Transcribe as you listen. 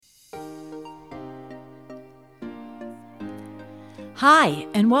Hi,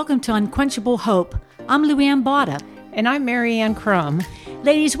 and welcome to Unquenchable Hope. I'm Luann Botta. And I'm Marianne Crum.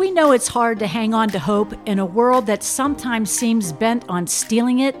 Ladies, we know it's hard to hang on to hope in a world that sometimes seems bent on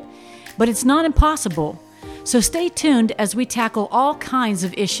stealing it, but it's not impossible. So stay tuned as we tackle all kinds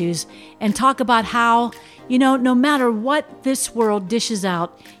of issues and talk about how, no matter what this world dishes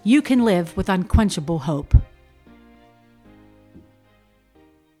out, you can live with unquenchable hope.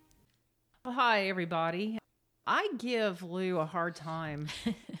 Well, hi, everybody. I give Lou a hard time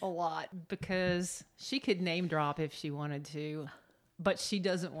a lot because she could name drop if she wanted to, but she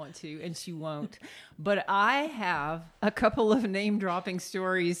doesn't want to and she won't. But I have a couple of name dropping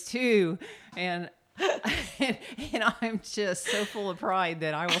stories too, and I'm just so full of pride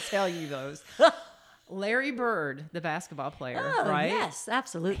that I will tell you those. Larry Bird, the basketball player, right? Yes,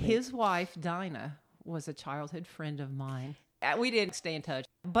 absolutely. His wife, Dinah, was a childhood friend of mine. We didn't stay in touch,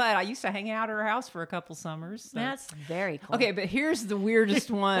 but I used to hang out at her house for a couple summers. So. That's very cool. Okay, but here's the weirdest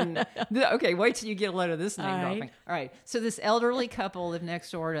one. Okay, wait till you get a load of this name dropping. All right, so this elderly couple lived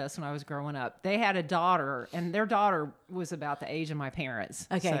next door to us when I was growing up. They had a daughter, and their daughter was about the age of my parents.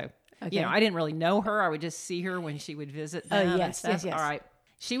 Okay. So, I didn't really know her. I would just see her when she would visit them. Oh, yes. All right.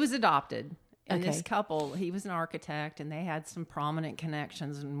 She was adopted, and Okay. this couple, he was an architect, and they had some prominent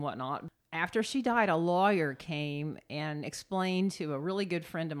connections and whatnot. After she died, a lawyer came and explained to a really good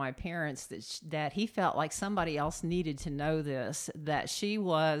friend of my parents that he felt like somebody else needed to know this, that she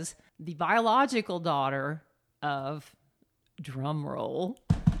was the biological daughter of, drumroll,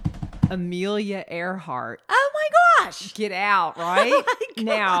 Amelia Earhart. Oh my gosh! Get out, right? Oh my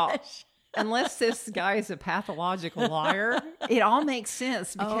Now, gosh. unless this guy is a pathological liar, it all makes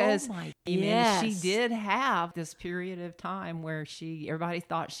sense because yes. she did have this period of time where everybody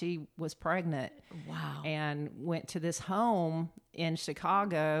thought she was pregnant. Wow. And went to this home in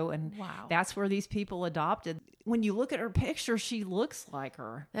Chicago, and Wow. that's where these people adopted. When you look at her picture, she looks like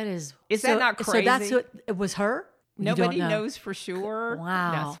her. That is. That not crazy? So that's what it was her? You Nobody don't know. knows for sure.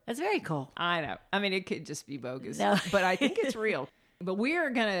 Wow. That's very cool. I know. I mean, it could just be bogus, No. but I think it's real. But we are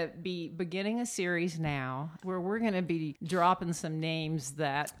going to be beginning a series now where we're going to be dropping some names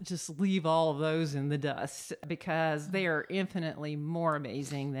that just leave all of those in the dust because they are infinitely more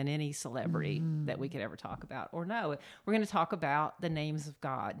amazing than any celebrity that we could ever talk about or know. We're going to talk about the names of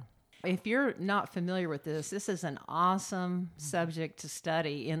God. If you're not familiar with this is an awesome subject to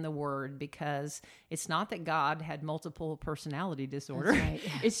study in the Word because it's not that God had multiple personality disorder. That's right,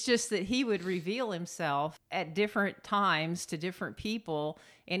 yeah. It's just that he would reveal himself at different times to different people,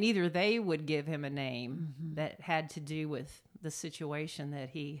 and either they would give him a name that had to do with the situation that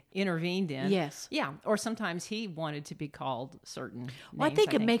he intervened in. Yes. Yeah. Or sometimes he wanted to be called certain Well, names, I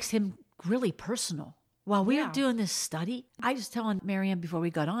think it makes him really personal. While we were Yeah. doing this study, I was telling Marianne before we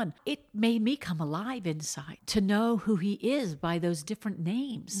got on, it made me come alive inside to know who he is by those different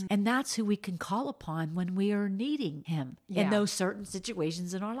names. And that's who we can call upon when we are needing him in Yeah. those certain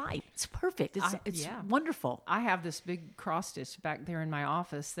situations in our life. It's perfect. It's wonderful. I have this big cross stitch back there in my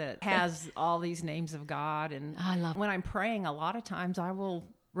office that has all these names of God. And I love it. when I'm praying, a lot of times I will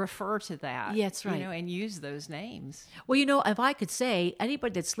refer to that. Yeah, that's right. And use those names. Well, if I could say,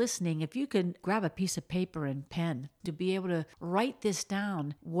 anybody that's listening, if you can grab a piece of paper and pen to be able to write this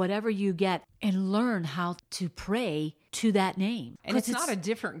down, whatever you get, and learn how to pray to that name. And it's not a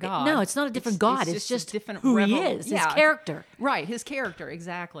different God. No, it's not a different God. It's just different who he is, his character. Right, his character,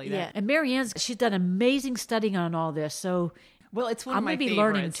 exactly. Yeah, That. and Marianne's, she's done amazing studying on all this, so Well, it's one I'm of my gonna be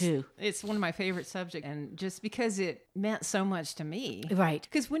favorites. learning too. It's one of my favorite subjects, and just because it meant so much to me. Right.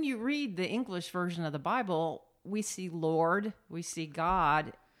 Because when you read the English version of the Bible, we see Lord, we see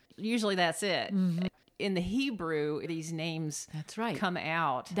God. Usually that's it. In the Hebrew, these names That's right. come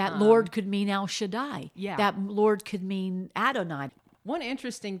out. that Lord could mean El Shaddai. Yeah. That Lord could mean Adonai. One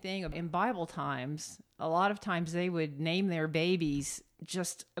interesting thing in Bible times, a lot of times they would name their babies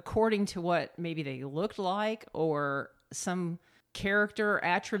just according to what maybe they looked like or some character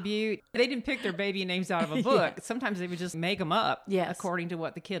attribute. They didn't pick their baby names out of a book. Sometimes they would just make them up according to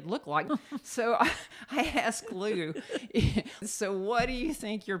what the kid looked like. So I asked Lou, so what do you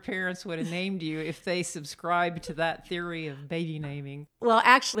think your parents would have named you if they subscribed to that theory of baby naming? Well,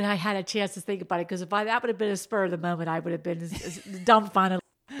 actually, I had a chance to think about it because that would have been a spur of the moment, I would have been dumbfounded.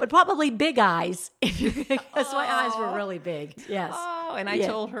 But probably big eyes, because my eyes were really big. Yes. Oh, and I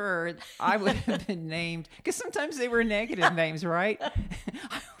told her I would have been named, because sometimes they were negative names, right?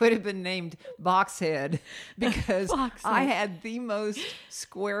 I would have been named Boxhead because Boxhead. I had the most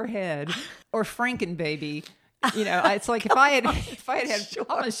square head, or Frankenbaby. It's like if I had I'm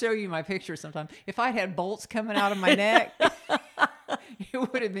going to show you my picture sometime. If I had bolts coming out of my neck,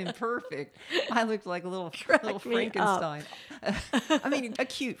 it would have been perfect. I looked like a little me Frankenstein. I mean, a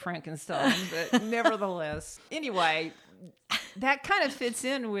cute Frankenstein, but nevertheless. Anyway, that kind of fits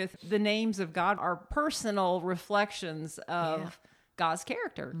in with the names of God, our personal reflections of God's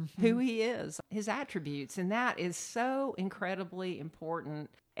character, who he is, his attributes. And that is so incredibly important.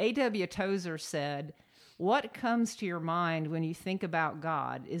 A.W. Tozer said, what comes to your mind when you think about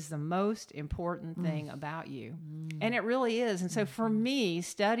God is the most important thing about you. And it really is. And so for me,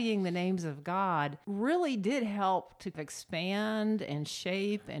 studying the names of God really did help to expand and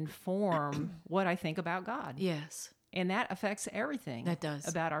shape and form what I think about God. Yes. And that affects everything. That does.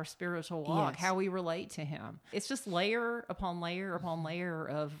 About our spiritual walk, Yes. how we relate to him. It's just layer upon layer upon layer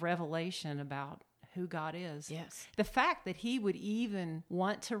of revelation about who God is. Yes. The fact that he would even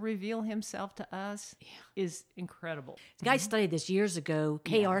want to reveal himself to us is incredible. The guy studied this years ago.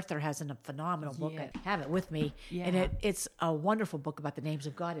 Kay Arthur has a phenomenal book. Yeah. I have it with me. Yeah. And it's a wonderful book about the names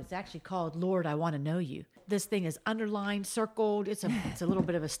of God. It's actually called Lord, I Want to Know You. This thing is underlined, circled. It's a little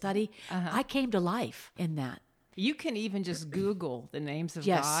bit of a study. I came to life in that. You can even just Google the names of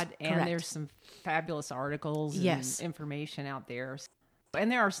Yes, God, and correct. there's some fabulous articles and Yes. information out there. And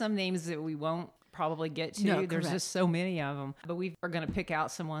there are some names that we won't probably get to. No, There's correct. just so many of them. But we are going to pick out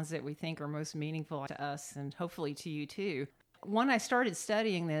some ones that we think are most meaningful to us and hopefully to you too. When I started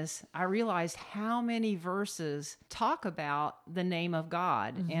studying this, I realized how many verses talk about the name of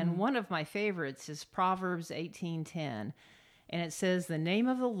God. And one of my favorites is Proverbs 18:10. And it says, the name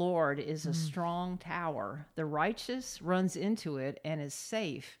of the Lord is a strong tower. The righteous runs into it and is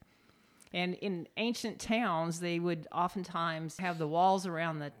safe. And in ancient towns, they would oftentimes have the walls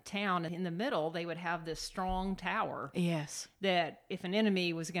around the town. In the middle, they would have this strong tower Yes. that if an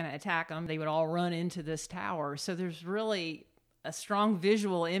enemy was going to attack them, they would all run into this tower. So there's really a strong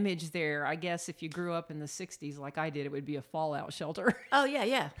visual image there. I guess if you grew up in the 60s like I did, it would be a fallout shelter. Oh,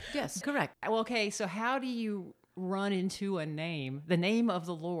 yeah. Yes, correct. Well, okay, so how do you run into a name? The name of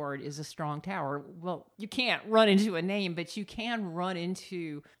the Lord is a strong tower. Well, you can't run into a name, but you can run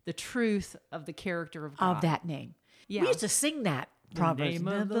into the truth of the character of God. Of that name. Yeah. We used to sing that. Proverbs. name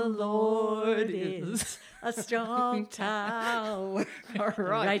of the Lord is a strong tower. All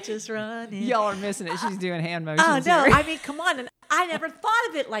right. Righteous run in. Y'all are missing it. She's doing hand motions. Oh, no. here. I mean, come on. And I never thought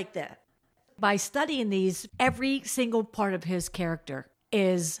of it like that. By studying these, every single part of his character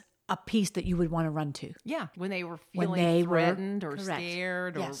is a piece that you would want to run to. Yeah, when they were When feeling they were- threatened or correct.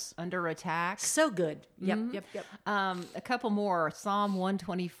 scared Yes. or under attack. So good. Yep. A couple more. Psalm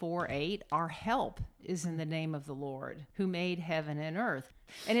 124:8. Our help is in the name of the Lord, who made heaven and earth.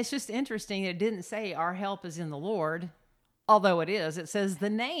 And it's just interesting. It didn't say our help is in the Lord, although it is. It says the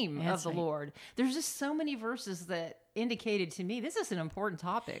name That's of the right. Lord. There's just so many verses that indicated to me this is an important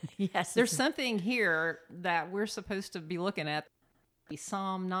topic. Yes. There's something here that we're supposed to be looking at.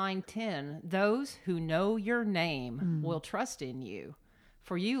 Psalm 9:10, those who know your name will trust in you.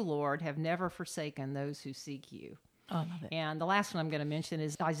 For you, Lord, have never forsaken those who seek you. Oh, I love it. And the last one I'm going to mention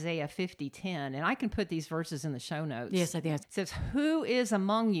is Isaiah 50:10. And I can put these verses in the show notes. Yes, I think It says, who is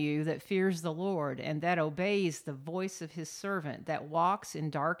among you that fears the Lord and that obeys the voice of his servant, that walks in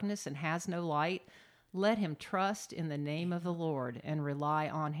darkness and has no light? Let him trust in the name of the Lord and rely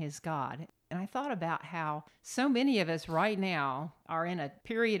on his God. And I thought about how so many of us right now are in a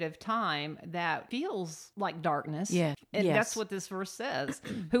period of time that feels like darkness. Yeah. And Yes. that's what this verse says.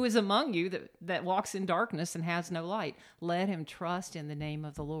 Who is among you that walks in darkness and has no light? Let him trust in the name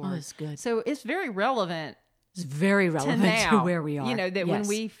of the Lord. that's good. So it's very relevant It's very to relevant now. to where we are. You know, that when Yes.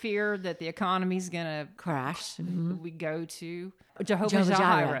 we fear that the economy's going to crash, we go to Jehovah Jehovah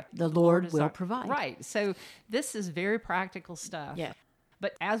Jireh. Jireh. The Lord is will our- provide. Right. So this is very practical stuff. Yeah.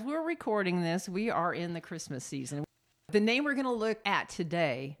 But as we're recording this, we are in the Christmas season. The name we're going to look at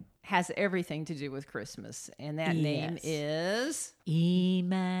today has everything to do with Christmas. And that name is...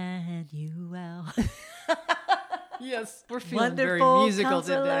 Emmanuel. Yes. We're feeling very Wonderful musical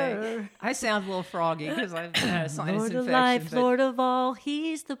today. Counselor. I sound a little froggy because I've had a sinus Lord of infection. life, but- Lord of all,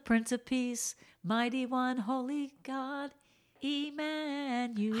 he's the Prince of Peace, mighty one, holy God,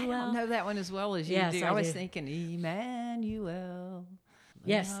 Emmanuel. I don't know that one as well as you Yes, do. I I was do. thinking, Emmanuel.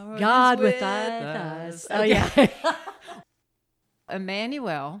 Yes, Lord God is with us. us. Oh, yeah.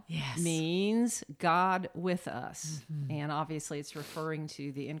 Emmanuel Yes. means God with us. And obviously it's referring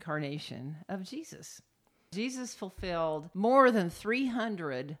to the incarnation of Jesus. Jesus fulfilled more than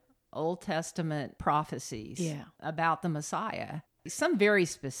 300 Old Testament prophecies Yeah. about the Messiah, some very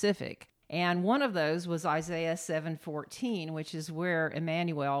specific. And one of those was Isaiah 7:14, which is where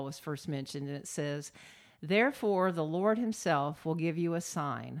Immanuel was first mentioned. And it says, Therefore, the Lord himself will give you a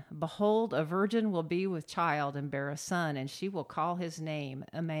sign. Behold, a virgin will be with child and bear a son, and she will call his name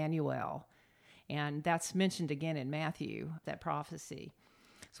Immanuel. And that's mentioned again in Matthew, that prophecy.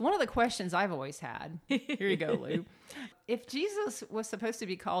 So one of the questions I've always had, here you go, Lou. If Jesus was supposed to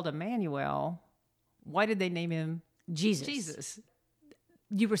be called Immanuel, why did they name him Jesus?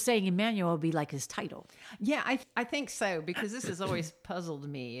 You were saying Immanuel would be like his title. Yeah, I think so, because this has always puzzled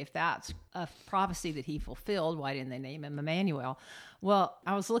me. If that's a prophecy that he fulfilled, why didn't they name him Immanuel? Well,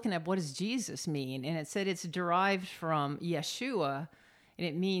 I was looking at what does Jesus mean, and it said it's derived from Yeshua, and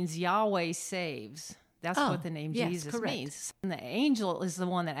it means Yahweh saves. That's what the name Jesus means. And the angel is the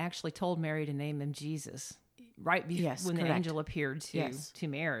one that actually told Mary to name him Jesus, right when the angel appeared to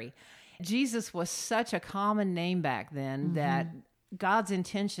Mary. Jesus was such a common name back then that God's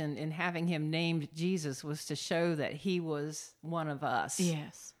intention in having him named Jesus was to show that he was one of us.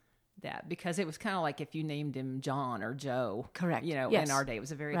 Yes. That because it was kind of like if you named him John or Joe. Correct. In our day, it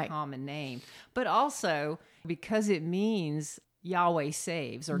was a very common name. But also because it means Yahweh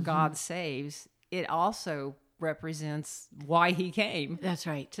saves or God saves, it also represents why he came. That's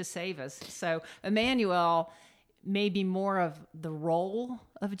right. To save us. So Immanuel may be more of the role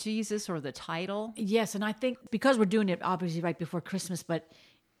of Jesus or the title. Yes, and I think because we're doing it obviously right before Christmas, but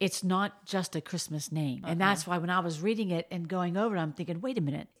it's not just a Christmas name. And that's why when I was reading it and going over it, I'm thinking, wait a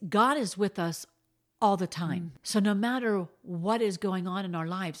minute, God is with us all the time. So no matter what is going on in our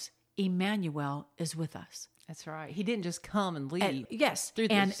lives, Immanuel is with us. That's right. He didn't just come and leave. Through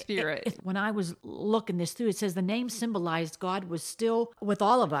the Spirit. When I was looking this through, it says the name symbolized God was still with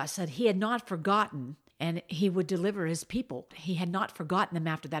all of us, that he had not forgotten, and he would deliver his people. He had not forgotten them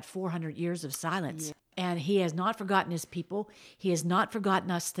after that 400 years of silence. Yeah. And he has not forgotten his people. He has not forgotten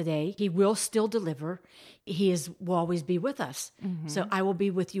us today. He will still deliver. Will always be with us. So I will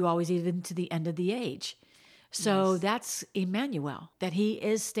be with you always, even to the end of the age. So that's Immanuel, that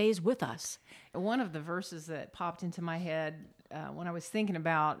he stays with us. One of the verses that popped into my head when I was thinking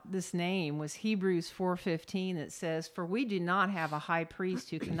about this name was Hebrews 4:15 that says, "For we do not have a high priest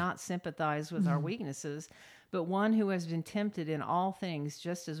who cannot sympathize with our weaknesses, but one who has been tempted in all things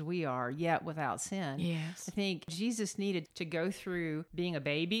just as we are, yet without sin." Yes. I think Jesus needed to go through being a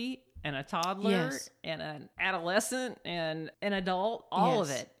baby and a toddler and an adolescent and an adult, all of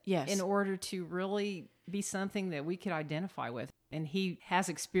it, in order to really be something that we could identify with. And he has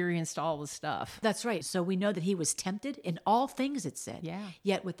experienced all the stuff. That's right. So we know that he was tempted in all things, it said,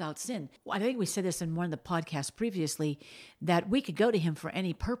 yet without sin. I think we said this in one of the podcasts previously, that we could go to him for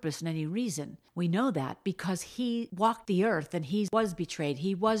any purpose and any reason. We know that because he walked the earth and he was betrayed.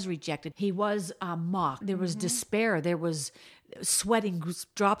 He was rejected. He was mocked. There was despair. There was sweating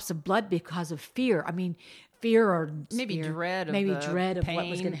drops of blood because of fear. I mean, fear or dread of what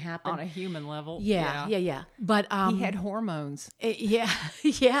was going to happen on a human level. Yeah. But he had hormones. Yeah.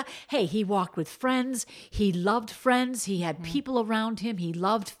 Hey, he walked with friends. He loved friends. He had people around him. He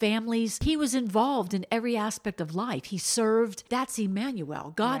loved families. He was involved in every aspect of life. He served. That's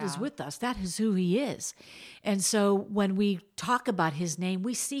Immanuel. God is with us. That is who he is. And so when we talk about his name,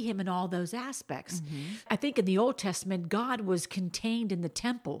 we see him in all those aspects. I think in the Old Testament, God was contained in the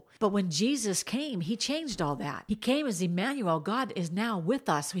temple. But when Jesus came, he changed all that. He came as Immanuel. God is now with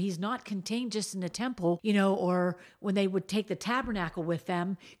us. He's not contained just in the temple, or when they would take the tabernacle with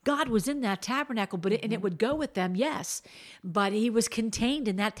them. God was in that tabernacle, and it would go with them, yes. But he was contained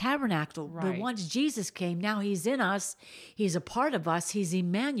in that tabernacle. Right. But once Jesus came, now he's in us. He's a part of us. He's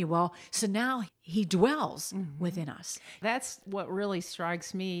Immanuel. So now he dwells within us. That's what really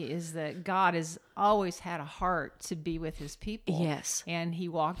strikes me, is that God has always had a heart to be with his people. Yes. And he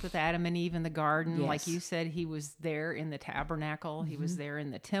walked with Adam and Eve in the garden. Yes. Like you said, he was there in the tabernacle. He was there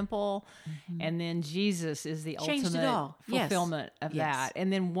in the temple. And then Jesus is the ultimate fulfillment of that.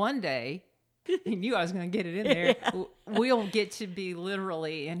 And then one day, he knew I was going to get it in there. We'll get to be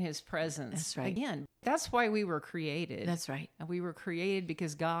literally in his presence. That's right. Again, that's why we were created. That's right. And we were created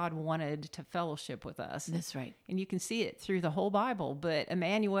because God wanted to fellowship with us. That's right. And you can see it through the whole Bible. But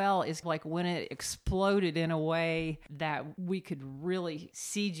Immanuel is like when it exploded in a way that we could really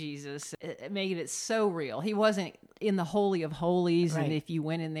see Jesus. It made it so real. He wasn't in the Holy of Holies. Right. And if you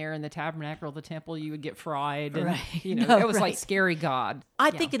went in there in the tabernacle of the temple, you would get fried. And, it was like scary God.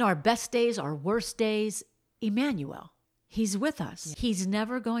 I think in our best days, our worst days, Immanuel. He's with us. He's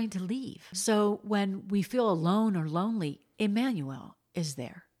never going to leave. So when we feel alone or lonely, Immanuel is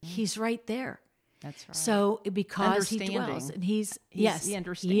there. He's right there. That's right. So because he dwells, and he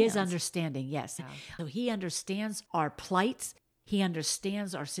understands. He is understanding, yes. Yeah. So he understands our plights. He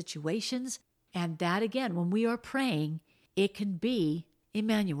understands our situations. And that, again, when we are praying, it can be,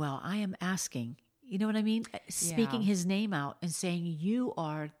 Immanuel, I am asking You know what I mean? Speaking his name out and saying, you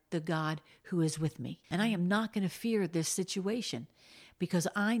are the God who is with me. And I am not going to fear this situation because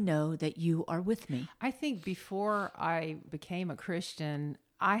I know that you are with me. I think before I became a Christian,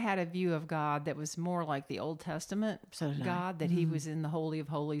 I had a view of God that was more like the Old Testament God, that he was in the Holy of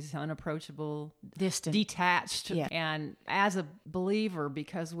Holies, unapproachable, distant, detached. Yeah. And as a believer,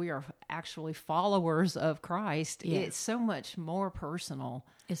 because we are actually followers of Christ, it's so much more personal.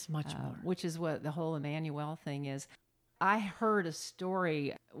 It's much more. Which is what the whole Immanuel thing is. I heard a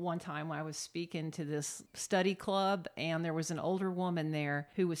story one time when I was speaking to this study club, and there was an older woman there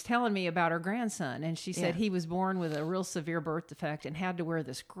who was telling me about her grandson. And she said he was born with a real severe birth defect and had to wear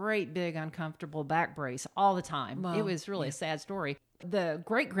this great big uncomfortable back brace all the time. Well, it was really a sad story. The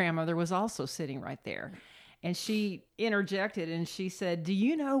great-grandmother was also sitting right there. And she interjected and she said, do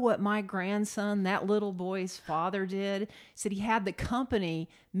you know what my grandson, that little boy's father did? He said he had the company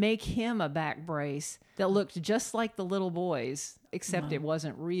make him a back brace that looked just like the little boy's, except it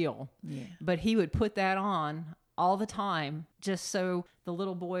wasn't real. Yeah. But he would put that on all the time just so the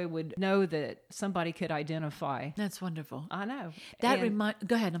little boy would know that somebody could identify. That's wonderful. I know. Go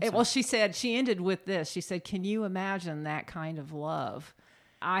ahead. I'm sorry. Well, she ended with this. She said, can you imagine that kind of love?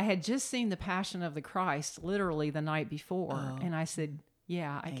 I had just seen The Passion of the Christ literally the night before. And I said,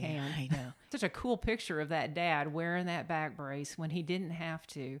 yeah, I can. I know. Such a cool picture of that dad wearing that back brace when he didn't have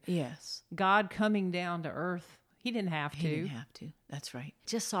to. Yes. God coming down to earth. He didn't have to. He didn't have to. That's right.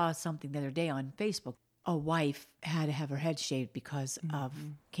 Just saw something the other day on Facebook. A wife had to have her head shaved because of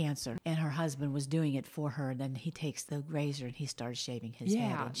cancer, and her husband was doing it for her. And then he takes the razor and he starts shaving his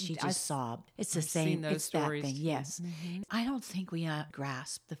head, and she just sobbed. It's the same. It's stories. That thing. Yes, I don't think we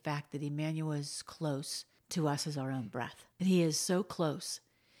grasp the fact that Immanuel is close to us as our own breath. And he is so close,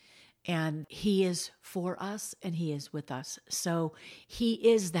 and he is for us, and he is with us. So he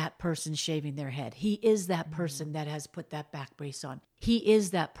is that person shaving their head. He is that person that has put that back brace on. He is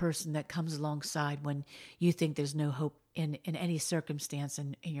that person that comes alongside when you think there's no hope in any circumstance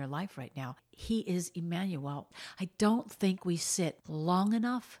in your life right now. He is Immanuel. I don't think we sit long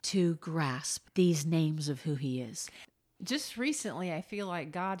enough to grasp these names of who he is. Just recently, I feel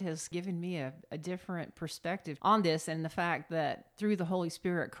like God has given me a different perspective on this, and the fact that through the Holy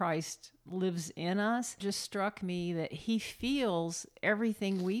Spirit, Christ lives in us just struck me that he feels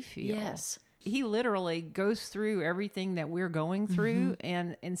everything we feel. Yes. He literally goes through everything that we're going through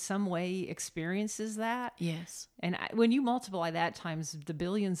and in some way experiences that. Yes. And when you multiply that times the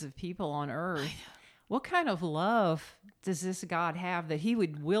billions of people on earth, what kind of love does this God have that he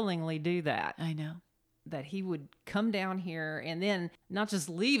would willingly do that? I know. That he would come down here and then not just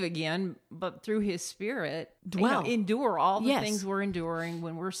leave again, but through his spirit, dwell, endure all the things we're enduring.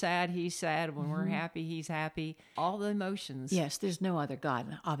 When we're sad, he's sad. When we're happy, he's happy. All the emotions. Yes, there's no other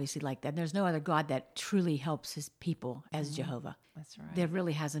God, obviously, like that. There's no other God that truly helps his people as Jehovah. That's right. There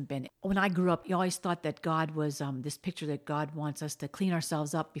really hasn't been. When I grew up, you always thought that God was this picture that God wants us to clean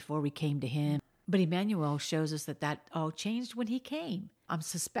ourselves up before we came to him. But Immanuel shows us that all changed when he came. I'm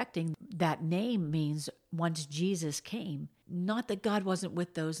suspecting that name means once Jesus came, not that God wasn't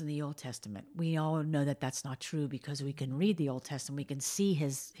with those in the Old Testament. We all know that that's not true because we can read the Old Testament, we can see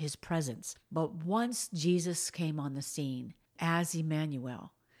his presence. But once Jesus came on the scene as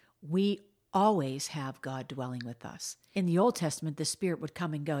Immanuel, we always have God dwelling with us. In the Old Testament, the Spirit would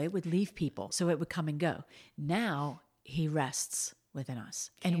come and go. It would leave people, so it would come and go. Now he rests within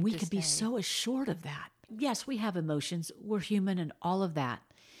us. And we could be so assured of that. Yes, we have emotions. We're human and all of that.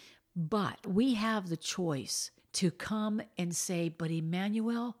 But we have the choice to come and say, but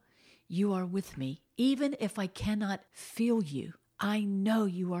Immanuel, you are with me. Even if I cannot feel you, I know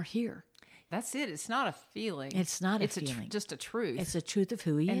you are here. That's it. It's not a feeling. It's not a feeling. It's just a truth. It's a truth of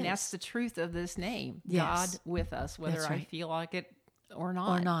who he is. And that's the truth of this name. Yes. God with us, whether I feel like it or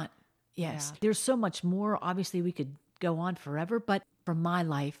not. Or not. Yes. Yeah. There's so much more. Obviously, we could go on forever, but for my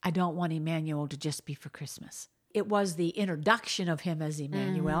life, I don't want Immanuel to just be for Christmas. It was the introduction of him as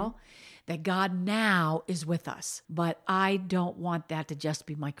Immanuel, that God now is with us. But I don't want that to just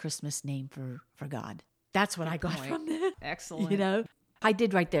be my Christmas name for God. That's what I got from it. Excellent. You know, I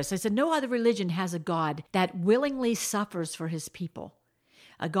did right there. So I said, no other religion has a God that willingly suffers for his people,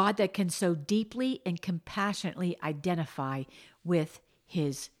 a God that can so deeply and compassionately identify with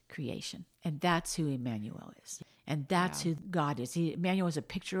his creation. And that's who Immanuel is. And that's who God is. Immanuel is a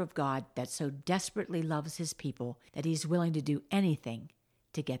picture of God that so desperately loves his people that he's willing to do anything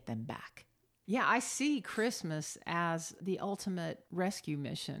to get them back. Yeah, I see Christmas as the ultimate rescue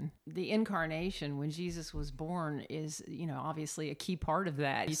mission. The incarnation, when Jesus was born, is, obviously a key part of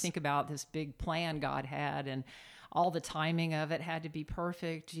that. You think about this big plan God had and all the timing of it had to be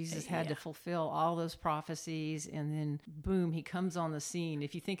perfect. Jesus had to fulfill all those prophecies. And then boom, he comes on the scene.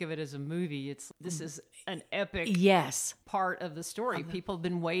 If you think of it as a movie, this is an epic part of the story. People have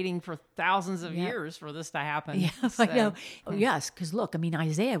been waiting for thousands of years for this to happen. Yeah, So, I know. Yes, because look, I mean,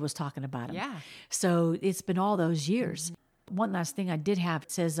 Isaiah was talking about him. Yeah. So it's been all those years. One last thing I did have,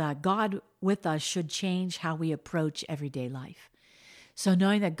 it says, God with us should change how we approach everyday life. So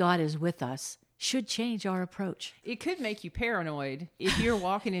knowing that God is with us should change our approach. It could make you paranoid if you're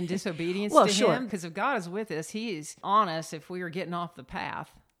walking in disobedience Well, to sure. him. Because if God is with us, he is on us if we are getting off the path.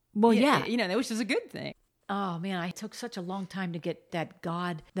 Well, yeah. You know, which is a good thing. Oh, man, I took such a long time to get that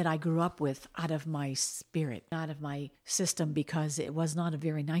God that I grew up with out of my spirit, out of my system, because it was not a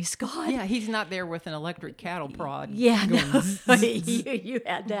very nice God. Yeah, he's not there with an electric cattle prod. Yeah, no. you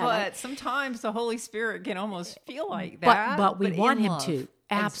had that. But sometimes the Holy Spirit can almost feel like that. But we want in him love. to.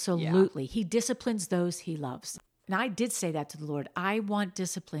 Absolutely. He disciplines those he loves. And I did say that to the Lord. I want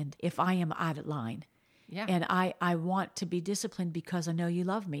disciplined if I am out of line. Yeah. And I want to be disciplined because I know you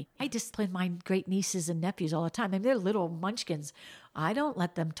love me. I discipline my great nieces and nephews all the time. I mean, they're little munchkins. I don't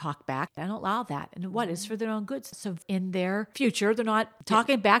let them talk back. I don't allow that. And what is for their own good. So in their future, they're not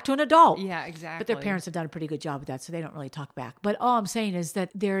talking back to an adult. Yeah, exactly. But their parents have done a pretty good job with that, so they don't really talk back. But all I'm saying is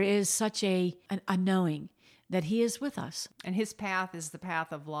that there is such a knowing that he is with us. And his path is the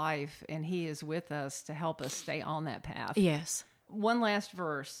path of life, and he is with us to help us stay on that path. Yes. One last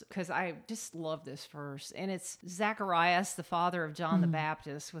verse, because I just love this verse. And it's Zacharias, the father of John the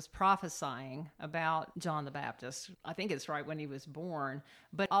Baptist, was prophesying about John the Baptist. I think it's right when he was born,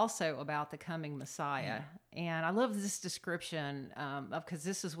 but also about the coming Messiah. And I love this description because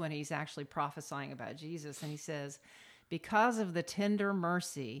this is when he's actually prophesying about Jesus. And he says, because of the tender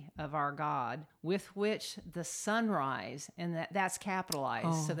mercy of our God, with which the sunrise, and that's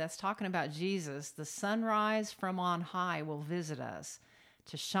capitalized, so that's talking about Jesus, the sunrise from on high will visit us,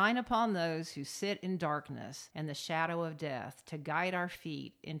 to shine upon those who sit in darkness and the shadow of death, to guide our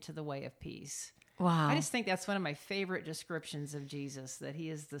feet into the way of peace. Wow. I just think that's one of my favorite descriptions of Jesus, that he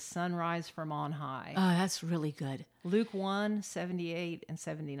is the sunrise from on high. Oh, that's really good. Luke 1, 78 and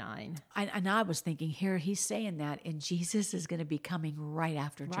 79. And I was thinking here, he's saying that, and Jesus is going to be coming right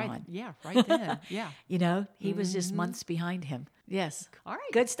after John. Right, yeah, right then. Yeah. You know, he was just months behind him. Yes. All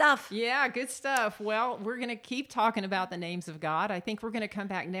right. Good stuff. Yeah, good stuff. Well, we're going to keep talking about the names of God. I think we're going to come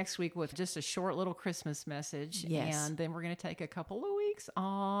back next week with just a short little Christmas message. Yes. And then we're going to take a couple of weeks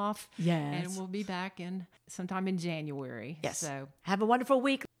off. Yes. And we'll be back in sometime in January. Yes. So have a wonderful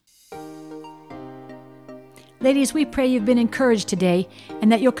week. Ladies, we pray you've been encouraged today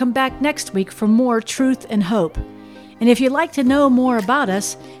and that you'll come back next week for more truth and hope. And if you'd like to know more about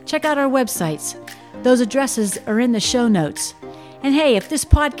us, check out our websites. Those addresses are in the show notes. And hey, if this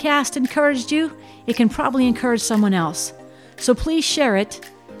podcast encouraged you, it can probably encourage someone else. So please share it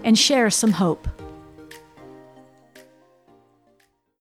and share some hope.